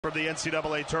from the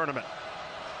NCAA tournament.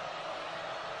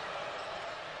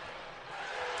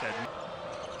 And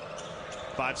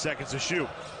 5 seconds to shoot.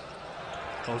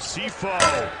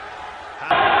 Osifoo.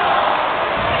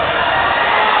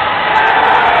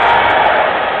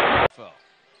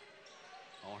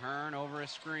 O'Hearn over a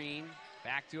screen.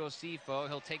 Back to Osifoo.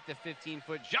 He'll take the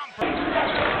 15-foot jumper.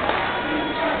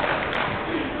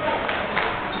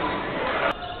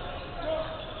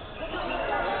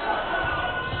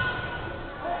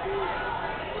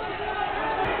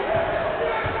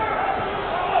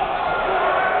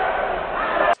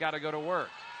 Got to go to work.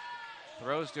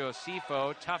 Throws to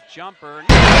Osifoo, tough jumper.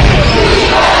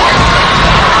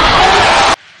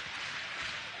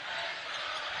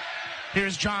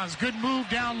 Here's Johns, good move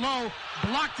down low,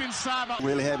 blocked inside.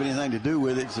 Really have anything to do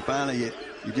with it, so finally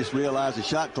you just realize the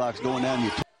shot clock's going down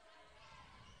your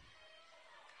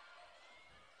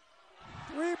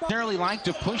Generally like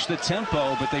to push the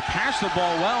tempo, but they pass the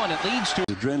ball well, and it leads to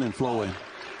adrenaline flowing.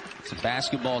 It's a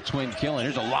basketball twin killing.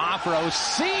 Here's a lob for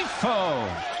Osifoo.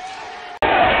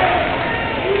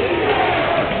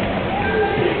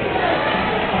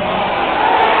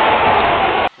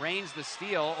 Rains the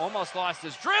steal, almost lost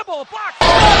his dribble, blocked.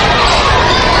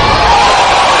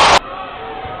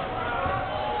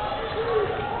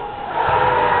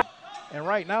 And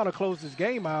right now, to close this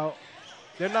game out,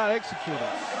 they're not executing.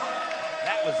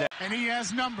 That was it. And he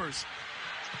has numbers.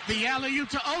 The alley-oop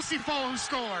to Osifoo, who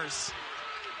scores.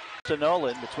 To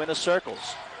Nolan between the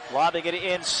circles, lobbing it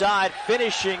inside,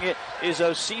 finishing it is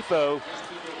Osifoo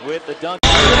with the dunk. He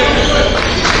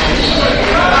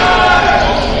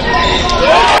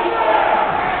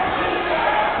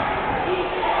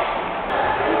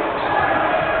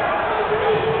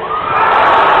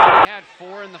had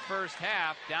 4 in the first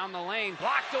half. Down the lane,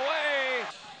 blocked away.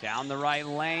 Down the right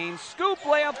lane, scoop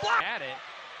layup, block. At it.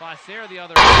 Placer the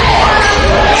other.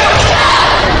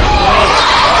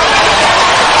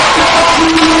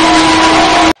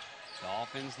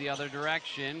 Dolphins the other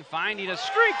direction, finding a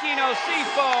streaking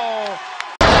Osifoo.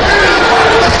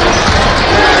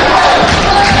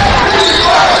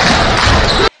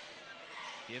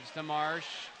 Gives to Marsh,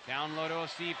 down low to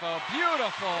Osifoo,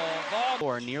 beautiful ball.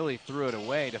 Or nearly threw it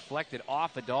away, deflected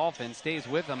off the Dolphins, stays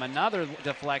with them, another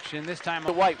deflection, this time.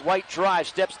 White drive,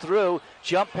 steps through,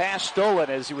 jump pass stolen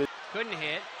as he was. Couldn't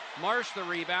hit, Marsh the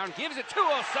rebound, gives it to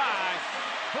Osayi.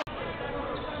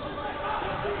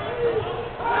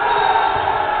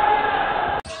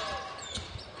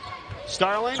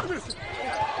 Starling,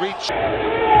 reach.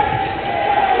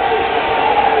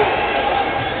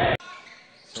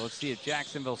 So let's see if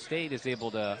Jacksonville State is able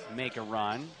to make a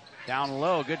run. Down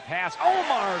low, good pass.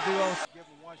 Omar to Osayi. Give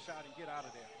them one shot and get out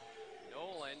of there.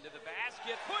 Nolan to the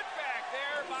basket, put back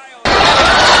there by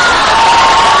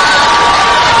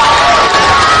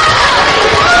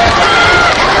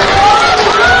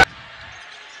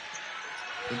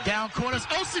Down quarters,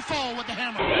 Osifoo with the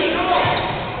hammer.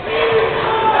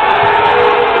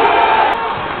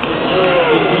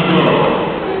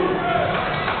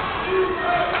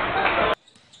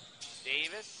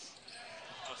 Davis,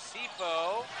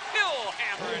 Osifoo, he'll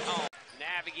hammer it home.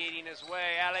 Navigating his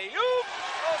way, alley-oop,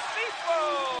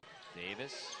 Osifoo.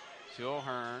 Davis to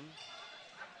O'Hearn.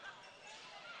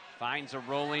 Finds a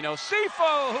rolling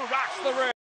Osifoo who rocks the rim.